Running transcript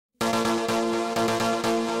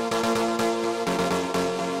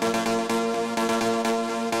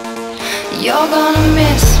You're gonna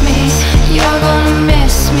miss me, you're gonna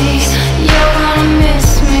miss me, you're gonna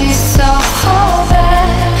miss me so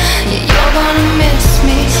bad. Yeah, you're gonna miss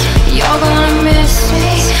me, you're gonna miss me,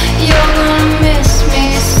 you're gonna miss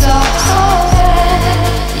me so bad.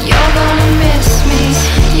 You're gonna miss me,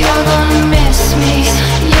 you're gonna miss me,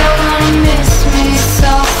 you're gonna miss me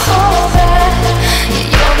so bad. Yeah,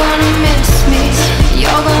 you're gonna miss me,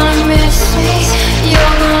 you're gonna miss me,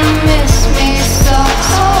 you're gonna miss me so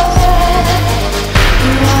bad.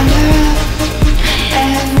 You wander up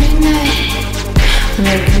every night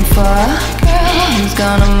looking for a girl who's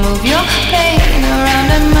gonna move your pain around.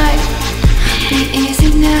 It might be easy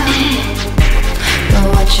now, but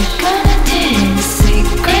what you gonna do when the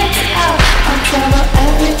secret's out? I'll trouble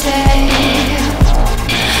every day.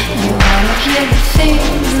 You wanna hear the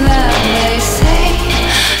things that they say.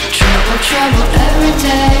 Trouble, trouble every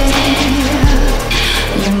day.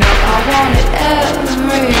 You know I want it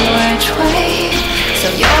every which way. So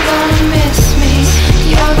you're gonna miss me,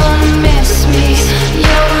 you're gonna miss me,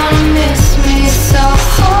 you're gonna miss me so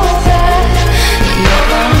bad. You're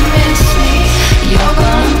gonna miss me, you're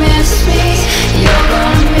gonna miss me, you're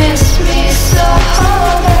gonna miss me so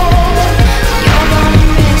bad. You're gonna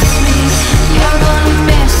miss me, you're gonna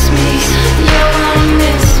miss me, you're gonna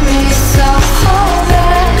miss me so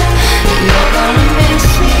bad. You're gonna miss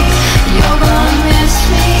me, you're gonna miss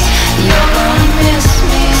me, you're gonna miss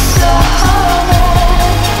me so bad.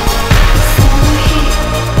 Summer heat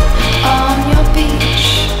on your beach,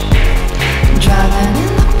 driving in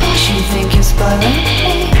the bush, you think you're spoiling